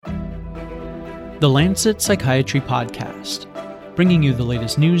The Lancet Psychiatry Podcast, bringing you the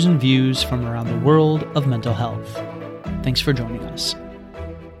latest news and views from around the world of mental health. Thanks for joining us.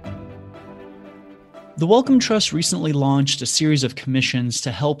 The Wellcome Trust recently launched a series of commissions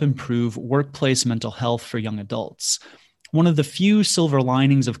to help improve workplace mental health for young adults. One of the few silver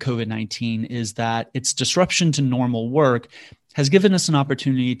linings of COVID-19 is that its disruption to normal work has given us an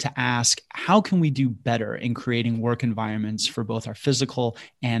opportunity to ask, how can we do better in creating work environments for both our physical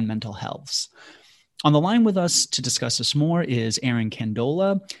and mental healths? On the line with us to discuss this more is Aaron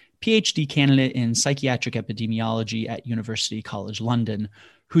Candola, PhD candidate in psychiatric epidemiology at University College London,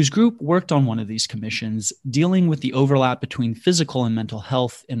 whose group worked on one of these commissions dealing with the overlap between physical and mental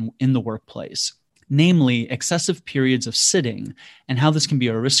health in the workplace, namely excessive periods of sitting and how this can be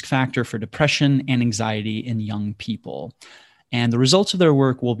a risk factor for depression and anxiety in young people. And the results of their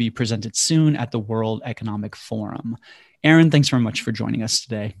work will be presented soon at the World Economic Forum. Aaron, thanks very much for joining us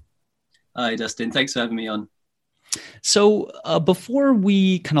today. Hi, Dustin. Thanks for having me on. So before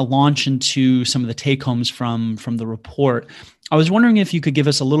we kind of launch into some of the take-homes from the report, I was wondering if you could give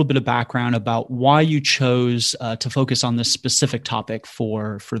us a little bit of background about why you chose to focus on this specific topic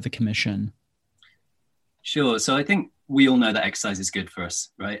for the commission. Sure. So I think we all know that exercise is good for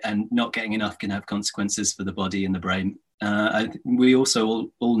us, right? And not getting enough can have consequences for the body and the brain. We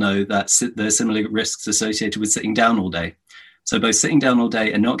also all know that there's similar risks associated with sitting down all day. So both sitting down all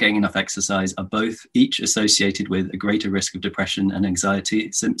day and not getting enough exercise are both each associated with a greater risk of depression and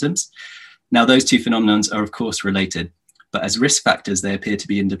anxiety symptoms. Now, those two phenomena are, of course, related, but as risk factors, they appear to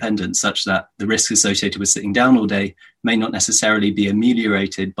be independent, such that the risk associated with sitting down all day may not necessarily be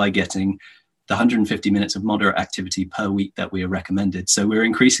ameliorated by getting the 150 minutes of moderate activity per week that we are recommended. So we're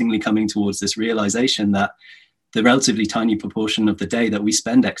increasingly coming towards this realization that the relatively tiny proportion of the day that we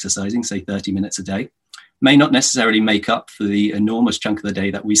spend exercising, say 30 minutes a day, may not necessarily make up for the enormous chunk of the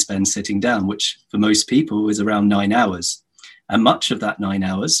day that we spend sitting down, which for most people is around 9 hours. And much of that 9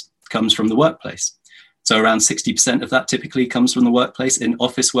 hours comes from the workplace. So around 60% of that typically comes from the workplace. In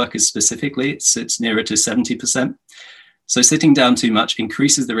office workers specifically, it sits nearer to 70%. So sitting down too much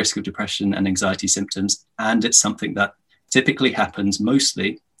increases the risk of depression and anxiety symptoms, and it's something that typically happens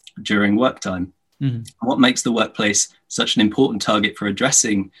mostly during work time. Mm-hmm. What makes the workplace such an important target for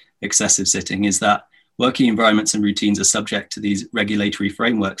addressing excessive sitting is that working environments and routines are subject to these regulatory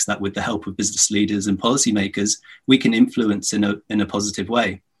frameworks that, with the help of business leaders and policymakers, we can influence in a positive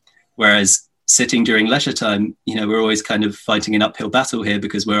way. Whereas sitting during leisure time, we're always kind of fighting an uphill battle here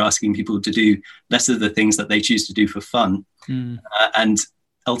because we're asking people to do less of the things that they choose to do for fun. And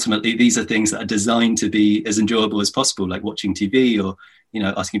ultimately, these are things that are designed to be as enjoyable as possible, like watching TV or,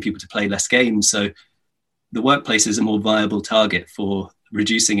 asking people to play less games. So the workplace is a more viable target for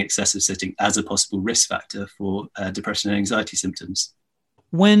reducing excessive sitting as a possible risk factor for depression and anxiety symptoms.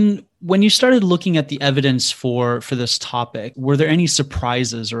 When you started looking at the evidence for this topic, were there any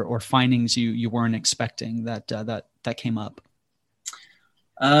surprises or findings you weren't expecting that came up?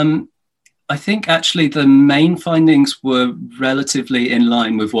 I think actually the main findings were relatively in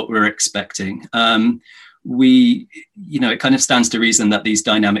line with what we're expecting. It kind of stands to reason that these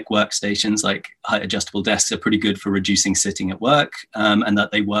dynamic workstations like height adjustable desks are pretty good for reducing sitting at work, and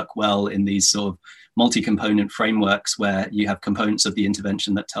that they work well in these sort of multi-component frameworks where you have components of the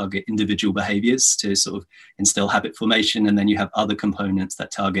intervention that target individual behaviors to sort of instill habit formation, and then you have other components that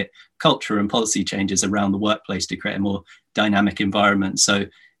target culture and policy changes around the workplace to create a more dynamic environment. So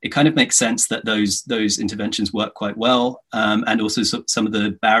it kind of makes sense that those interventions work quite well, and also some of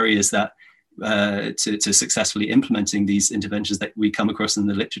the barriers that to successfully implementing these interventions that we come across in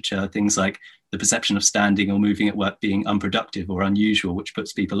the literature, things like the perception of standing or moving at work being unproductive or unusual, which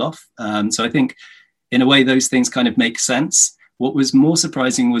puts people off. So I think in a way, those things kind of make sense. What was more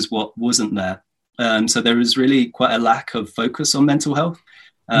surprising was what wasn't there. So there was really quite a lack of focus on mental health.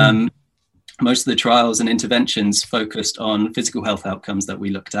 Most of the trials and interventions focused on physical health outcomes that we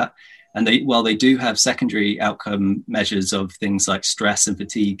looked at. And while they do have secondary outcome measures of things like stress and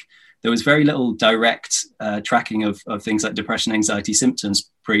fatigue, there was very little direct tracking of things like depression, anxiety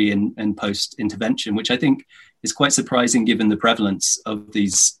symptoms pre and post intervention, which I think is quite surprising given the prevalence of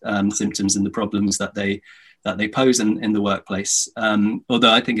these symptoms and the problems that they pose in the workplace.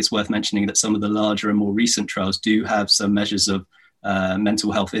 Although I think it's worth mentioning that some of the larger and more recent trials do have some measures of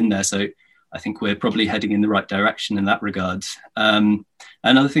mental health in there. So I think we're probably heading in the right direction in that regard.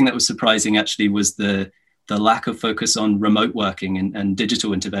 Another thing that was surprising actually was the lack of focus on remote working and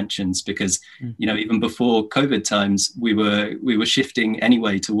digital interventions, because even before COVID times, we were shifting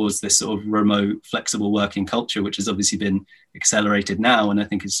anyway towards this sort of remote, flexible working culture, which has obviously been accelerated now, and I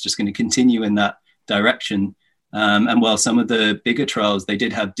think it's just going to continue in that direction. And while some of the bigger trials, they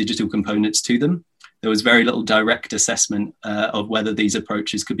did have digital components to them, there was very little direct assessment of whether these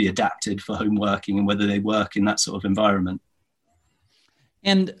approaches could be adapted for home working and whether they work in that sort of environment.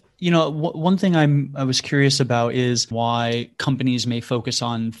 And one thing I was curious about is why companies may focus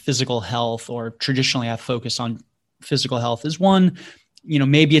on physical health, or traditionally have focused on physical health. Is one,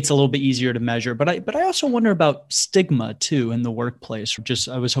 maybe it's a little bit easier to measure, but I also wonder about stigma too in the workplace.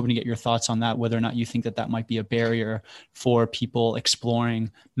 I was hoping to get your thoughts on that, whether or not you think that might be a barrier for people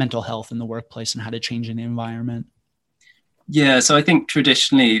exploring mental health in the workplace and how to change in the environment. Yeah, so I think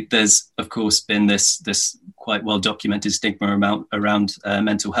traditionally there's, of course, been this quite well documented stigma around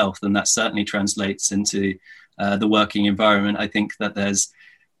mental health, and that certainly translates into the working environment. I think that there's,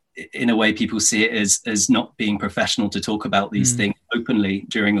 in a way, people see it as not being professional to talk about these things openly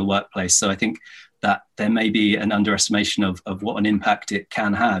during the workplace. So I think that there may be an underestimation of what an impact it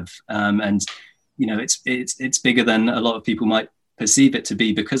can have, and it's bigger than a lot of people might perceive it to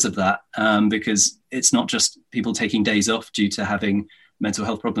be because of that, because it's not just people taking days off due to having mental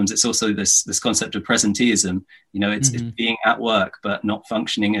health problems. It's also this concept of presenteeism. It's being at work but not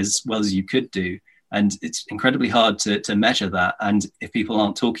functioning as well as you could do, and it's incredibly hard to measure that. And if people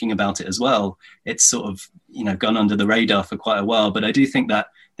aren't talking about it as well, it's sort of gone under the radar for quite a while. But I do think that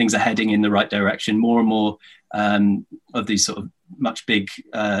things are heading in the right direction. More and more of these sort of much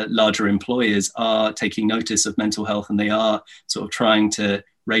larger employers are taking notice of mental health, and they are sort of trying to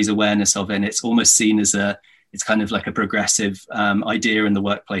raise awareness of it. And it's almost seen as it's kind of like a progressive idea in the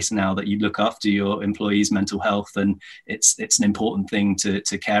workplace now, that you look after your employees' mental health, and it's an important thing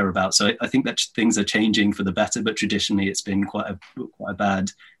to care about. So I think that things are changing for the better, but traditionally it's been quite a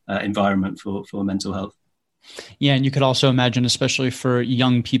bad environment for mental health. Yeah, and you could also imagine, especially for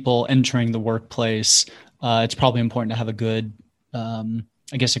young people entering the workplace, it's probably important to have a good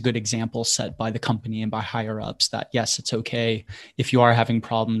example set by the company and by higher ups that, yes, it's okay if you are having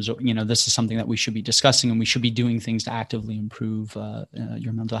problems, this is something that we should be discussing, and we should be doing things to actively improve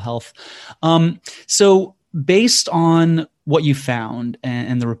your mental health. So based on what you found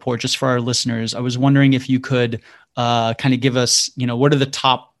and the report, just for our listeners, I was wondering if you could kind of give us, what are the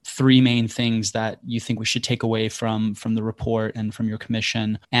top 3 main things that you think we should take away from the report and from your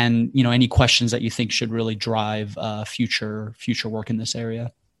commission, and any questions that you think should really drive future work in this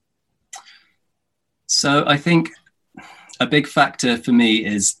area? So I think a big factor for me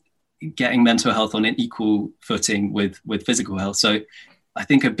is getting mental health on an equal footing with physical health. So I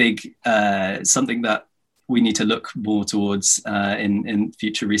think a big something that we need to look more towards in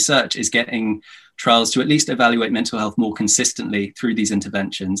future research is getting trials to at least evaluate mental health more consistently through these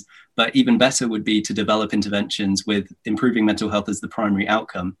interventions. But even better would be to develop interventions with improving mental health as the primary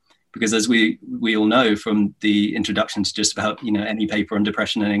outcome. Because as we all know from the introduction to just about any paper on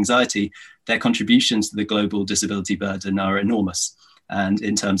depression and anxiety, their contributions to the global disability burden are enormous, and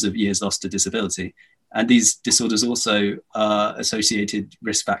in terms of years lost to disability. And these disorders also are associated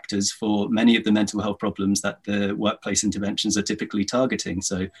risk factors for many of the mental health problems that the workplace interventions are typically targeting.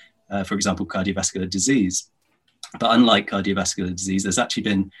 So, for example, cardiovascular disease. But unlike cardiovascular disease, there's actually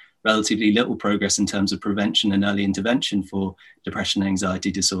been relatively little progress in terms of prevention and early intervention for depression and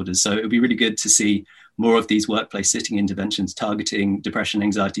anxiety disorders. So it would be really good to see more of these workplace sitting interventions targeting depression and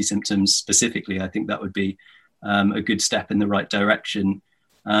anxiety symptoms specifically. I think that would be a good step in the right direction.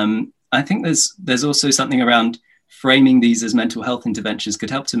 I think there's also something around framing these as mental health interventions could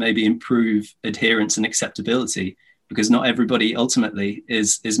help to maybe improve adherence and acceptability, because not everybody ultimately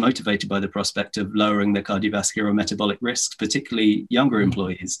is motivated by the prospect of lowering their cardiovascular or metabolic risks, particularly younger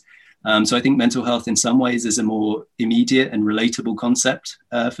employees. So I think mental health in some ways is a more immediate and relatable concept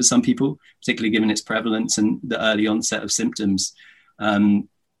for some people, particularly given its prevalence and the early onset of symptoms. And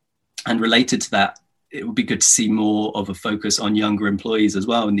related to that, it would be good to see more of a focus on younger employees as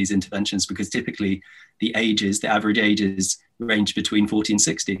well in these interventions, because typically the average ages range between 40 and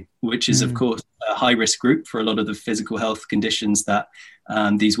 60, which is of course a high risk group for a lot of the physical health conditions that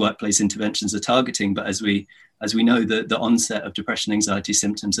these workplace interventions are targeting. But as we know, the onset of depression and anxiety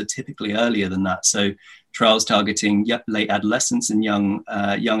symptoms are typically earlier than that. So trials targeting late adolescents and young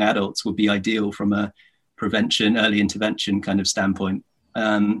adults would be ideal from a prevention, early intervention kind of standpoint.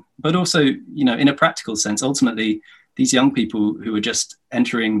 But also, in a practical sense, ultimately, these young people who are just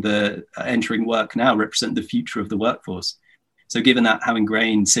entering work now represent the future of the workforce. So given that how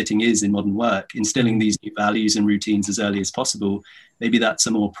ingrained sitting is in modern work, instilling these new values and routines as early as possible, maybe that's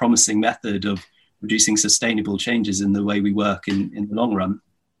a more promising method of producing sustainable changes in the way we work in the long run.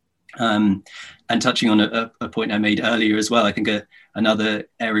 And touching on a point I made earlier as well, I think another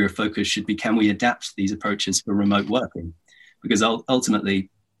area of focus should be, can we adapt these approaches for remote working? Because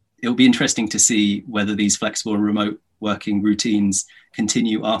ultimately, it'll be interesting to see whether these flexible and remote working routines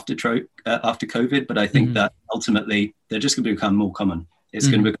continue after COVID. But I think that ultimately they're just going to become more common. It's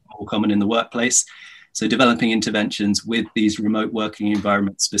going to become more common in the workplace. So developing interventions with these remote working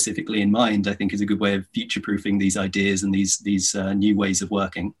environments specifically in mind, I think is a good way of future-proofing these ideas and these new ways of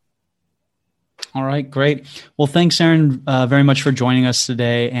working. All right, great. Well, thanks, Aaron, very much for joining us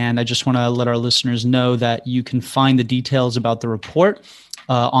today. And I just want to let our listeners know that you can find the details about the report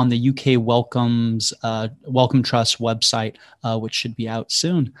on the UK Wellcome Trust website, which should be out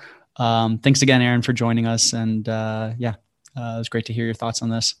soon. Thanks again, Aaron, for joining us. And it was great to hear your thoughts on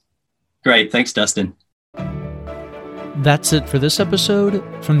this. Great. Thanks, Dustin. That's it for this episode.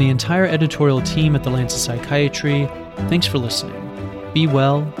 From the entire editorial team at The Lancet Psychiatry, thanks for listening. Be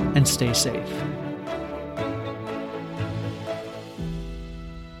well and stay safe.